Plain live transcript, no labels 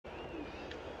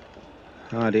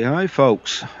Hi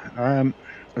folks.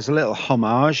 As a little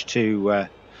homage to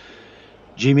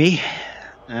Jimmy,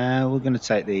 we're going to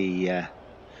take the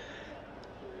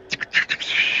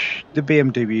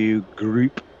BMW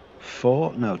Group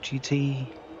 4, no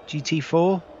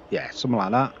GT4, yeah, something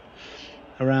like that,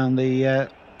 around the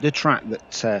track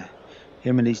that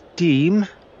him and his team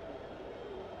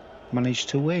managed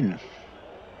to win.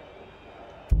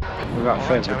 Without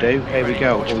further ado, here we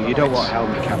go. Oh, you don't want a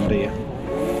helmet cam, do you?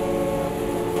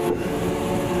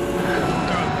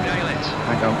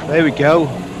 Hang on, there we go.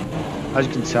 As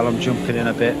you can tell, I'm jumping in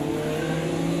a bit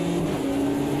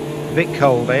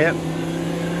cold here.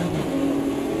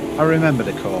 I remember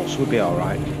the course, we'll be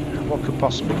alright. What could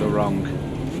possibly go wrong?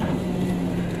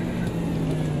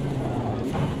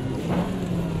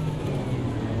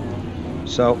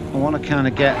 So I want to kind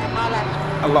of get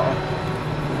a lot of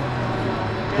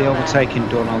the overtaking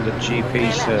done on the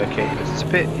GP circuit.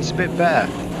 It's a bit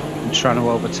better than trying to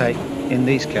overtake in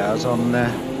these cars on the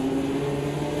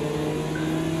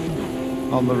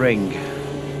ring.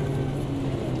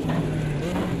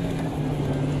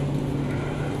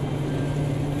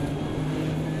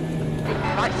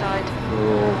 Right side.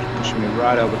 Oh, pushing me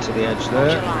right over to the edge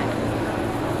there.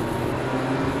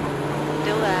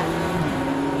 Still there.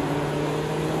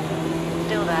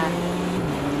 Still there.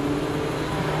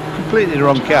 Completely the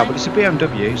wrong car, but it's a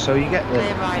BMW, so you get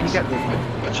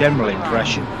the general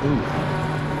impression. Ooh.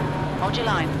 Hold your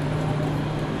line.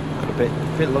 Got a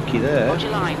bit lucky there. Hold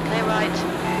your line. Clear right.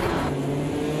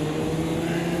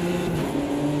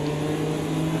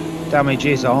 Damage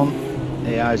is on.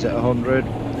 AI's at 100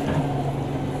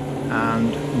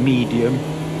 and medium,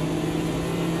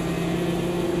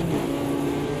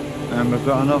 and we've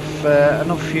got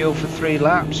enough fuel for 3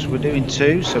 laps. We're doing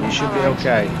 2, so we should be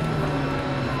okay.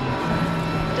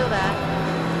 Still there.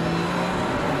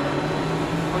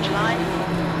 Hold your line.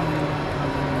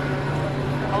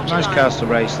 Hold your Nice line. cars to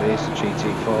race these, the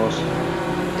GT4s.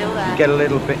 Still there. You get a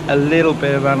little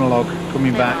bit of analog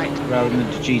coming Clear back right. rather than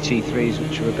the GT3s,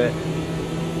 which are a bit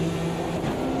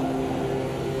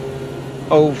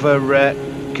over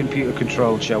computer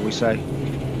controlled, shall we say.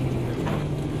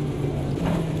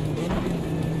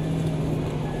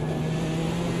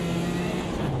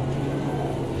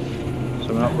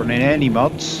 So we're not running any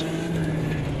mods.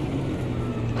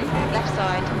 Left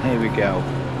side. And here we go.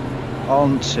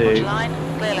 On Hold your to line.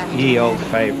 Clear left. ye old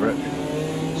favourite.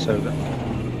 So the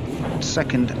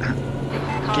second Car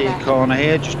gear left. corner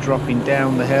here, just dropping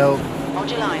down the hill. Hold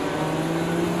your line.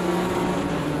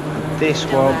 And this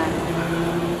Still one, there.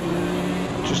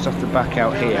 just have to back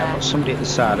out here. I've got somebody at the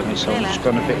side of me, so I'm just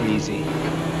going a bit easy.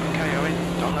 Okay, Owen,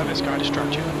 don't let this guy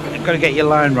distract you. You've got to get your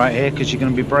line right here because you're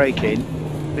going to be braking.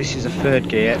 This is a 3rd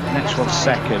gear, next Left one's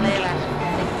side. 2nd, Clear left.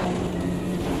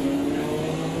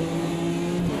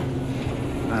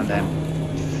 and then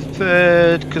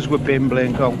 3rd because we're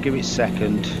bimbling. Go on, give it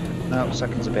 2nd. No,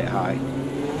 2nd's a bit high.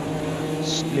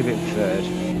 Let's leave it 3rd.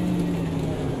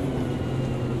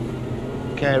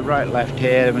 Okay, right, left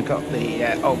here, and we've got the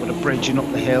over the bridge and up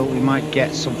the hill. We might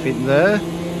get something there,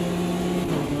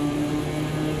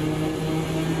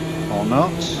 or not.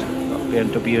 Got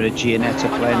BMW and a Gianetta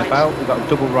playing about. We've got a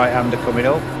double right-hander coming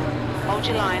up. Hold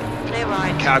your line. Clear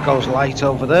right. Car goes light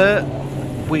over there.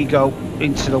 We go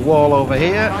into the wall over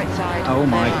here. Right side. Oh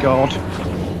my Clear right. god!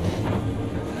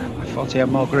 I thought he had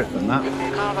more grip than that.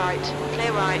 Car right.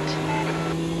 Clear right.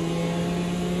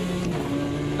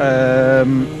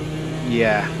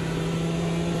 Yeah.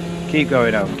 Keep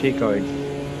going on, keep going.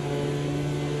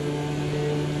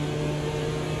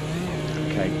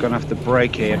 Okay, gonna have to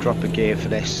brake here, drop a gear for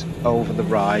this. Over the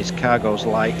rise, car goes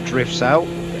light, drifts out,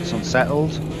 gets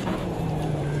unsettled.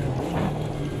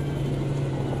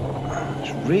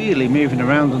 It's really moving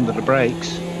around under the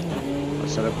brakes. Like I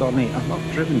said, I've not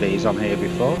driven these on here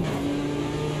before.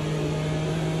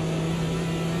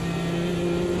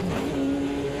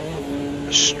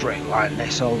 Straight line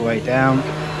this all the way down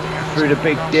through the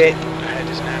big dip, Ahead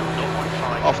is now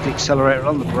 0.5. off the accelerator,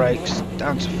 on the brakes,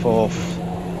 down to 4th,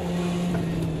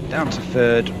 down to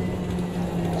 3rd,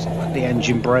 so let the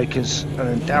engine breakers, and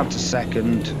then down to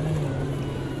 2nd.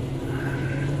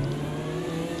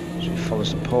 So he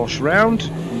follows the Porsche round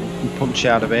and punch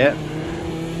out of here.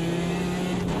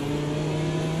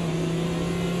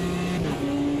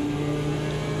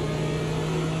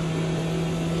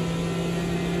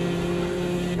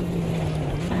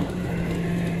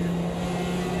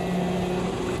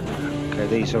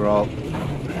 These are all.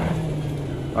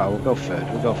 Right, we'll go 3rd.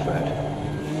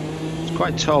 It's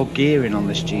quite tall gearing on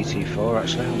this GT4,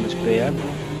 actually, on this BM.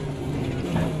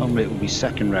 Normally it will be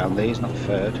 2nd round these, not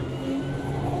 3rd.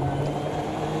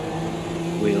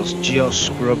 wheels just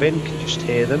scrubbing, can just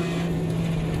hear them.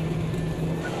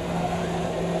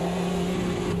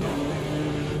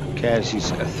 Okay, this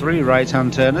is 3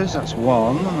 right-hand turners, that's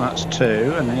 1, that's 2,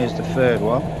 and here's the 3rd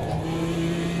one.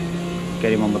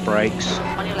 Get him on the brakes.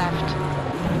 On your left.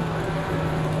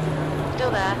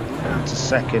 Still there. That's a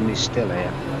 2nd, he's still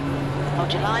here.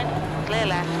 Hold your line. Clear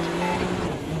left.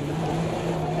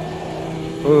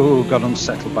 Ooh, got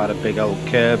unsettled by the big old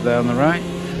curve there on the right.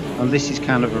 And this is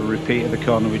kind of a repeat of the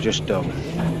corner we just done.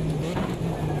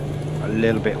 A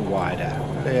little bit wider,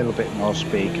 a little bit more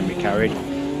speed can be carried.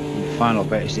 And the final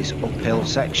bit is this uphill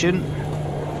section.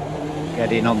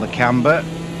 Get in on the camber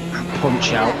and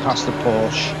punch out past the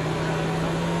Porsche.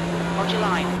 Hold your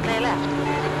line. Clear left.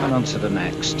 And on to the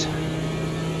next.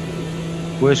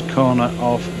 Worst corner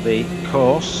of the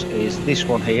course is this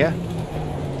one here,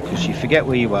 because you forget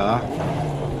where you are,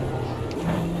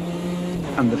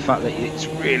 and the fact that it's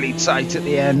really tight at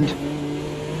the end,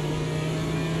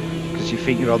 because you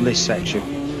think you're on this section.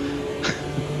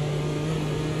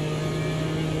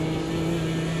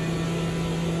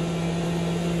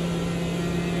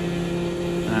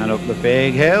 And up the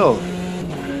big hill.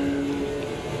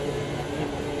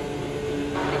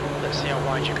 Let's see how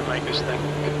wide you can make this thing.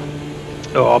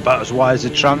 Oh, about as wide as a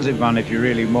transit van if you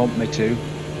really want me to.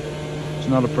 It's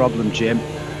not a problem, Jim.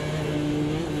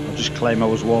 I'll just claim I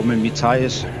was warming my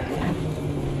tyres.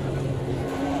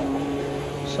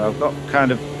 So I've got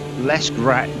kind of less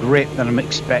grip than I'm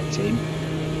expecting.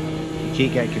 You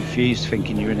keep getting confused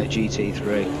thinking you're in a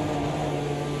GT3.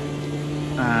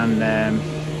 And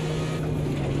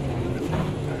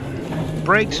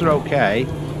brakes are okay.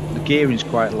 The gearing's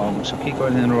quite long, so I keep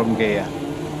going in the wrong gear.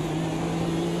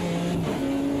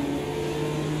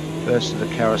 First of the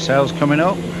carousels coming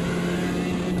up.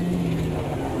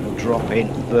 We'll drop in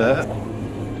there.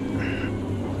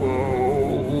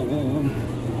 Whoa.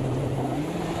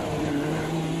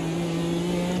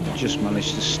 Just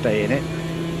managed to stay in it.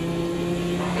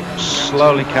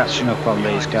 Slowly catching up on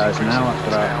these guys now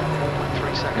after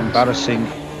that embarrassing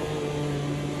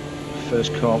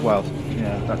first caught. Well,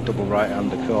 yeah, that double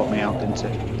right-hander caught me out, didn't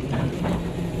it?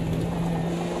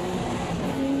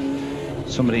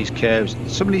 Some of these curbs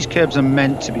are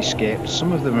meant to be skipped.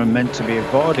 Some of them are meant to be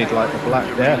avoided, like the Black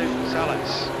Death.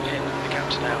 Gonzalez in the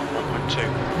gap's now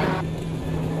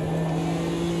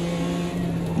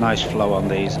 1.2. Nice flow on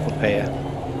these up here.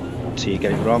 Until you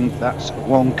get it wrong. That's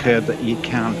one curb that you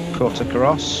can cut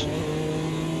across.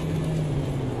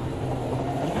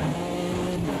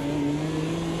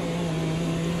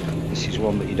 This is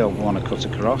one that you don't want to cut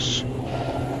across.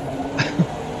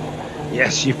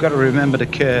 Yes, you've got to remember the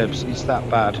curves, it's that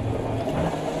bad.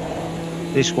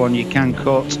 This one you can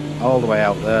cut all the way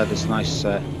out there. There's a nice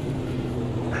bit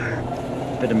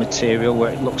of material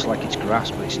where it looks like it's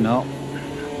grass, but it's not.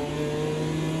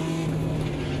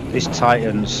 This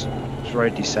tightens, it's very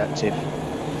deceptive.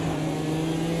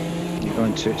 You're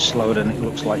going to it slower than it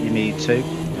looks like you need to.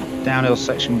 Downhill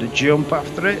section with a jump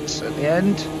after it at the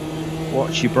end.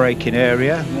 Watch your braking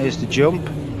area, there's the jump.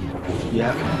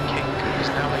 Yeah.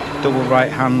 Double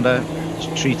right-hander,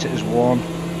 just treat it as one.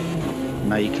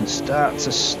 Now you can start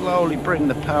to slowly bring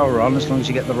the power on as long as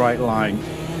you get the right line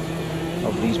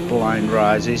of these blind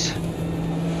rises.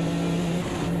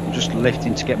 I'm just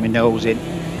lifting to get my nose in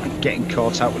and getting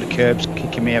caught out with the curbs,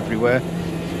 kicking me everywhere.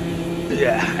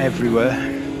 Yeah, everywhere.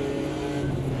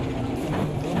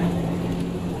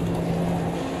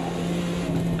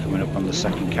 Coming up on the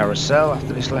second carousel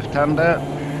after this left-hander.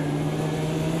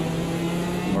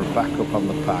 We're back up on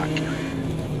the pack.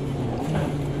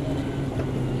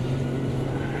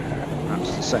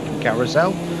 That's the second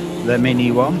carousel, the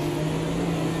mini one.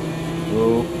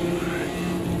 Oh,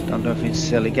 don't know if it's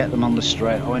silly. Get them on the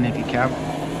straight line if you can.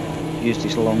 Use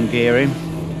this long gearing.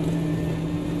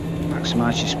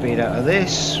 Maximise your speed out of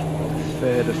this.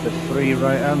 Third of the 3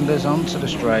 right-handers onto the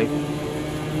straight.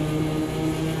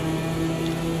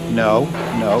 No,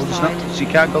 there's not. So you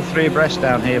can't go 3 abreast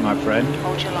down here, my friend.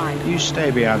 Hold your line. You stay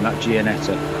behind that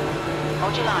Gianetta.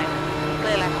 Hold your line.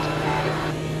 Clear left.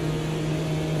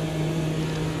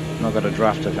 Not got a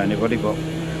draft of anybody, but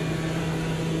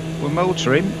we're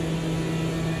motoring.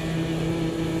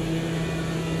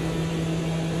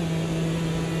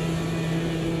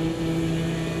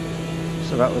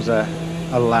 So that was a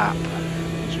lap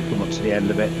as we come up to the end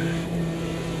of it.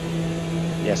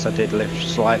 Yes, I did lift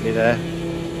slightly there.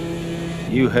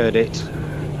 You heard it.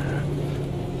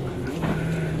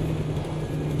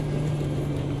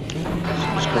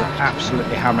 Just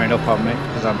absolutely hammering up on me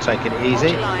because I'm taking it easy.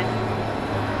 Hold your line.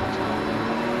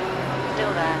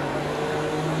 Still there.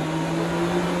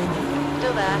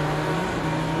 Still there.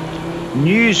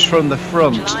 News from the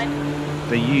front. Hold your line.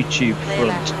 the YouTube Clear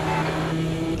front.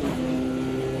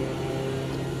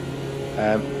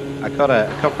 left. I got a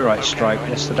copyright strike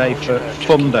yesterday for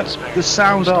thunder. The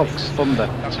sound of thunder.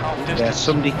 That's half distance. Yeah,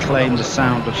 somebody claimed the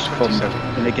sound of thunder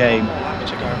in a game. One more lap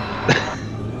to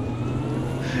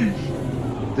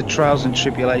go. The trials and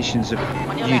tribulations of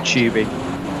On your left. YouTubing.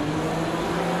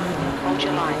 Hold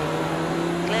your line.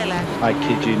 Clear left. I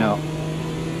kid you not.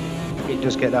 It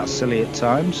does get that silly at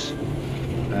times.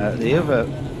 The other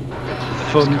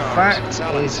fun fact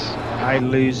is I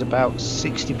lose about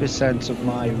 60% of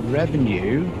my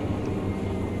revenue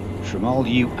from all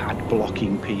you ad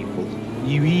blocking people.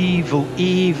 You evil,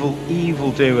 evil,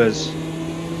 evil doers.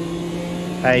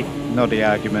 Hey, not the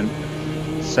argument.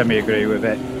 Semi-agree with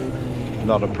it.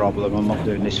 Not a problem. I'm not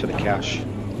doing this for the cash.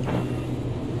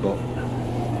 But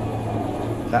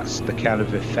that's the kind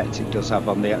of effect it does have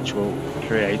on the actual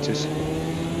creators.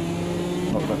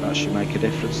 Not that that should make a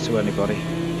difference to anybody.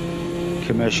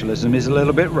 Commercialism is a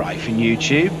little bit rife in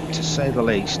YouTube, to say the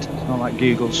least. It's not like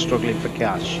Google's struggling for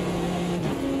cash.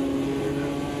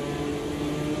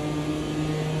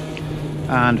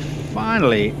 And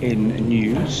finally, in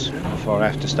news, before I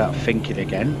have to start thinking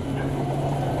again,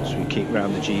 as we keep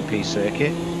around the GP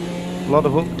circuit, a lot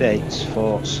of updates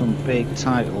for some big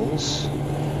titles.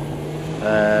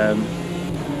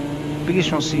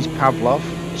 Biggest one sees Pavlov,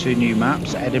 2 new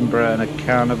maps, Edinburgh and a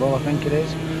Carnival, I think it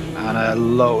is, and a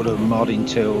load of modding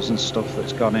tools and stuff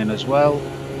that's gone in as well.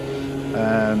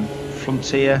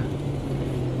 Frontier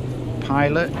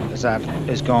Pilot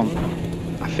has gone,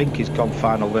 I think it's gone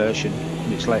final version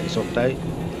in its latest update,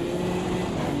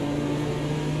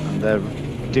 and they're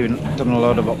done a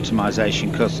lot of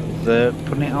optimization because they're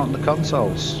putting it out on the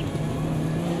consoles.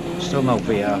 Still no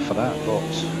VR for that, but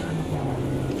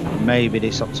maybe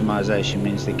this optimization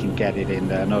means they can get it in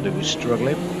there. I know they were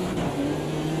struggling.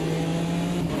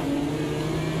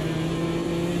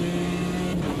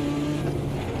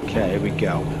 Okay, here we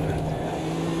go.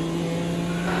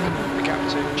 The gap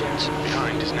to Jensen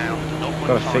behind is now 0.5.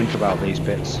 Got to think about these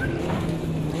bits.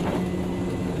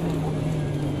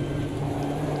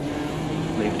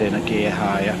 Leave it in a gear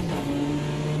higher.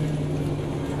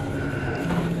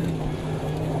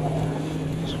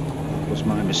 Was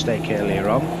my mistake earlier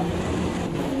on.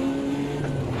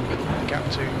 The gap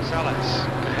to Zales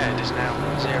ahead is now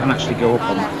 0. I can actually go up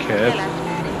on that curve,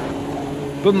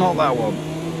 but not that one.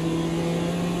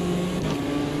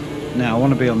 Now I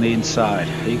want to be on the inside.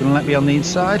 Are you going to let me on the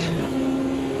inside?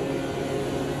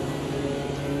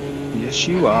 Yes,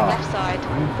 you are. Left side.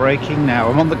 I'm braking now.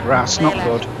 I'm on the grass. Not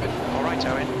good. All right,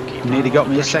 Owen. Keep Nearly on got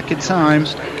me a pressure. second time.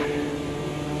 Mistake.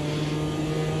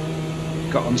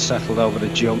 Got unsettled over the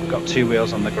jump. Got 2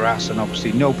 wheels on the grass, and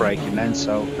obviously no braking then.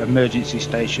 So emergency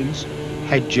stations.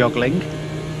 Head juggling.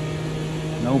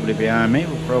 Nobody behind me.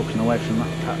 We've broken away from that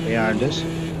pack behind us.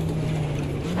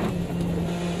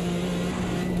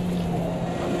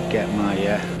 Get my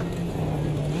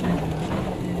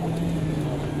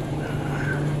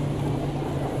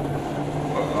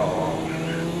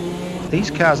these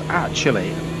cars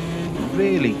actually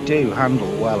really do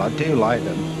handle well. I do like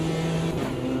them.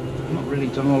 I've not really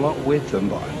done a lot with them,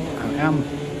 but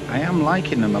I am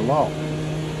liking them a lot.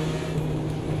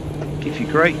 Give you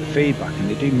great feedback, and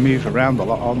they do move around a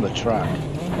lot on the track.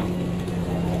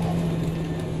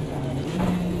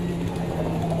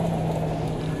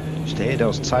 Just hear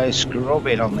those tyres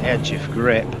scrubbing on the edge of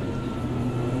grip.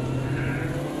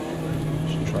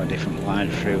 Just try a different line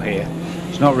through here.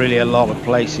 There's not really a lot of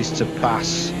places to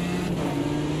pass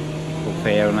up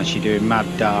here unless you're doing mad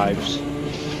dives.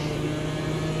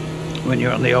 When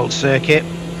you're on the old circuit,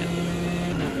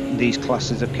 these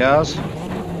classes of cars. Stay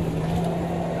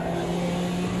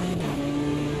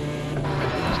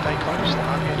close, there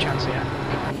might be a chance here.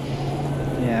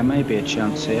 Yeah, maybe a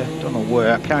chance here. Don't know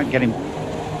where. I can't get him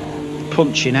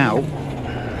punching out.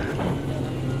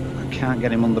 I can't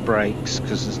get him on the brakes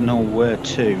because there's nowhere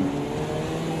to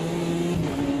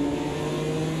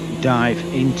dive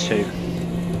into.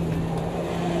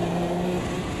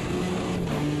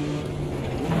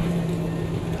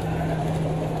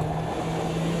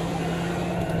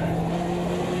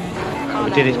 Car We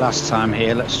did it left. last time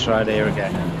here. Let's try it here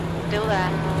again. Still there.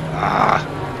 Ah,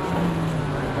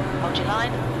 Hold your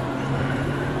line.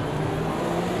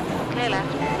 Clear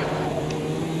left.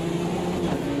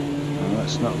 well,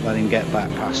 let's not let him get back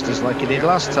past us like he did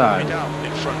last time. Down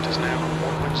in front is now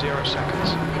 1.0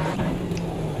 seconds.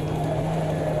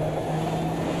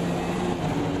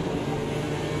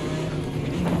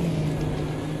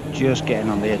 Just getting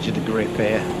on the edge of the grip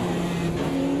here.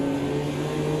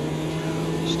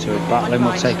 Just to battling,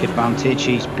 we'll take advantage.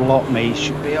 He's blocked me. He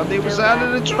should be on the other side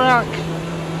of the track.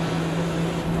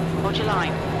 Hold Hold your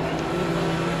line.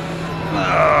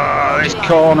 Oh, this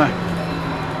corner.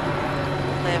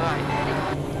 Clear right.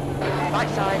 Right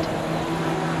side.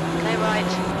 Clear right.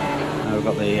 Now we've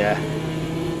got the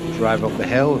drive up the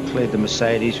hill. We've cleared the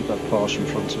Mercedes. We've got Porsche in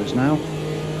front of us now.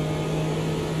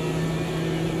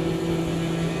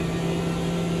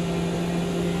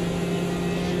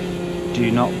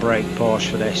 Do not brake, Porsche,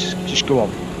 for this. Just go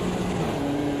on.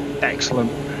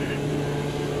 Excellent.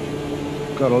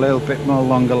 Got a little bit more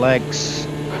longer legs.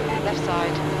 Left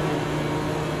side.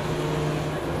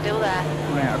 Still there.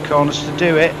 Way out of corners to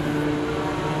do it.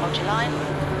 Hold your line.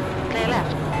 Clear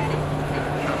left.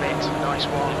 Perfect. Nice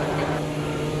one.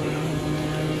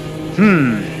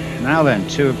 Now then,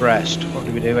 2 abreast. What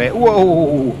do we do here?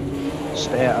 Whoa!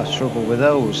 Stay out of trouble with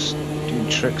those. Doing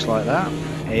tricks like that.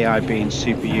 AI being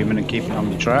superhuman and keeping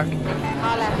on the track.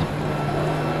 Car left.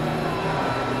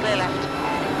 Clear left.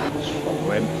 Just follow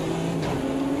him.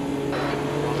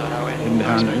 Well done, Owen. In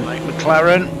behind Nice move, mate.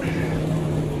 McLaren.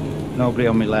 Nobody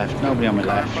on my left. Nobody on my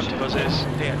Car in left. front of us is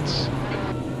Dietz.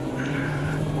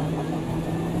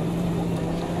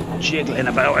 Jiggling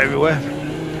about everywhere.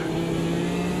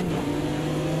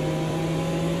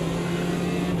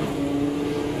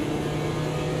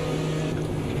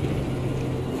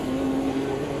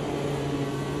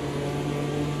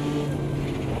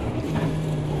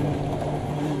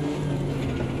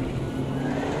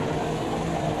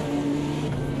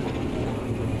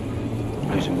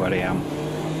 Losing where I am.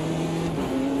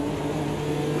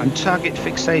 I'm target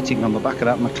fixating on the back of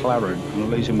that McLaren and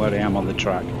losing where I am on the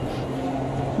track.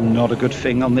 Not a good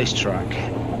thing on this track.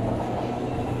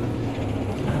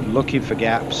 Looking for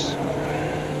gaps.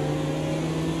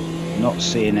 Not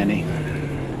seeing any.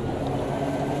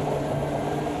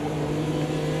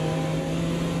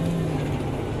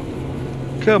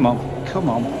 Come on, come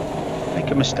on.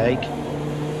 Make a mistake.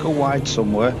 Go wide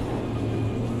somewhere.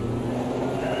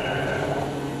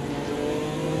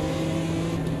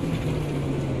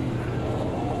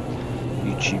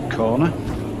 YouTube corner.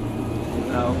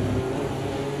 No.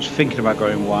 Just thinking about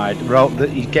going wide.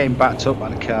 He's getting backed up by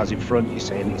the cars in front, you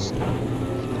see, and it's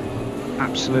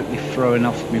absolutely throwing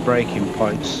off my braking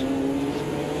points.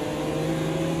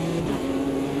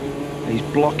 He's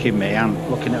blocking me and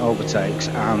looking at overtakes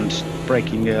and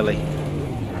braking early.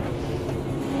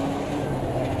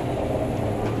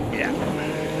 Yeah.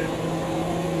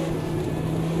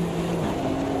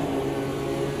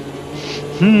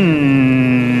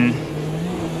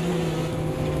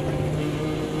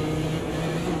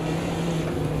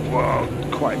 Whoa,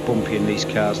 quite bumpy in these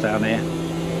cars down here.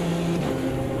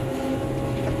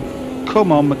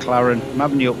 Come on, McLaren, I'm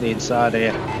having you up the inside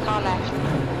here. Car left.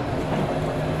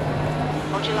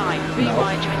 Hold your line.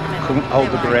 Rewind, you're in the middle. Come, hold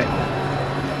the Clear grip. right.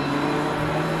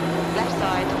 Left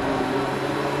side.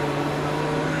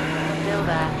 Still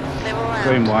there. Clear all round.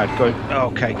 Going wide, going.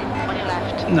 Okay. On your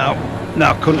left. No,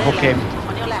 no, couldn't Clear hook him. left.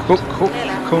 On your left. Couldn't Clear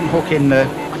left. hook in there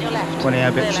On your left. when he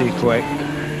had a bit Clear too left. quick.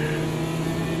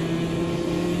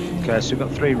 Okay, so we've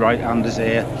got 3 right-handers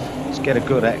here. Let's get a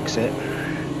good exit.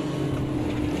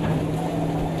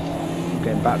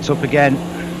 Getting backed up again.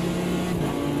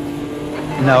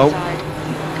 No. Right side.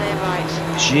 Clear right.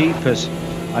 Jeepers.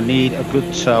 I need a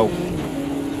good toe.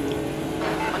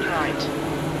 On your right.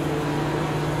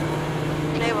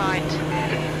 Clear right.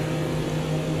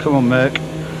 Come on, Merc. I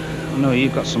know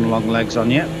you've got some long legs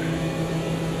on you.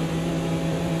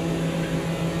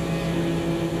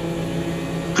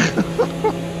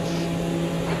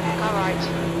 Car right.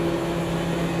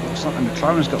 Looks like the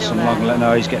McLaren's got Still some there. long legs.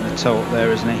 No, he's getting a toe up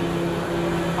there, isn't he?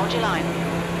 Hold your line.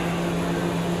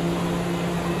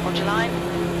 Hold your line.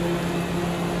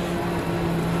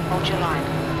 Hold your line.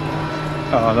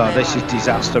 Oh no, Clear this is right.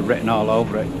 disaster written all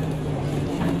over it.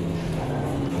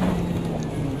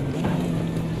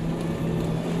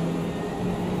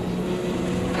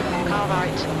 Car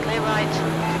right. Clear right.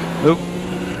 Oh.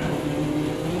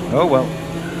 Oh well.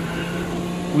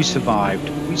 We survived.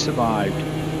 We survived.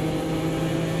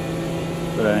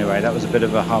 But anyway, that was a bit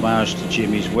of a homage to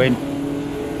Jimmy's win.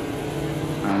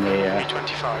 And the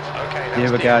P25. Okay, the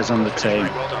other guys on the team.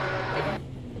 Well done.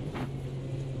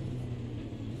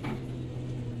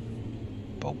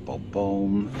 boom, boom,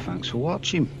 boom. Thanks for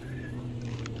watching.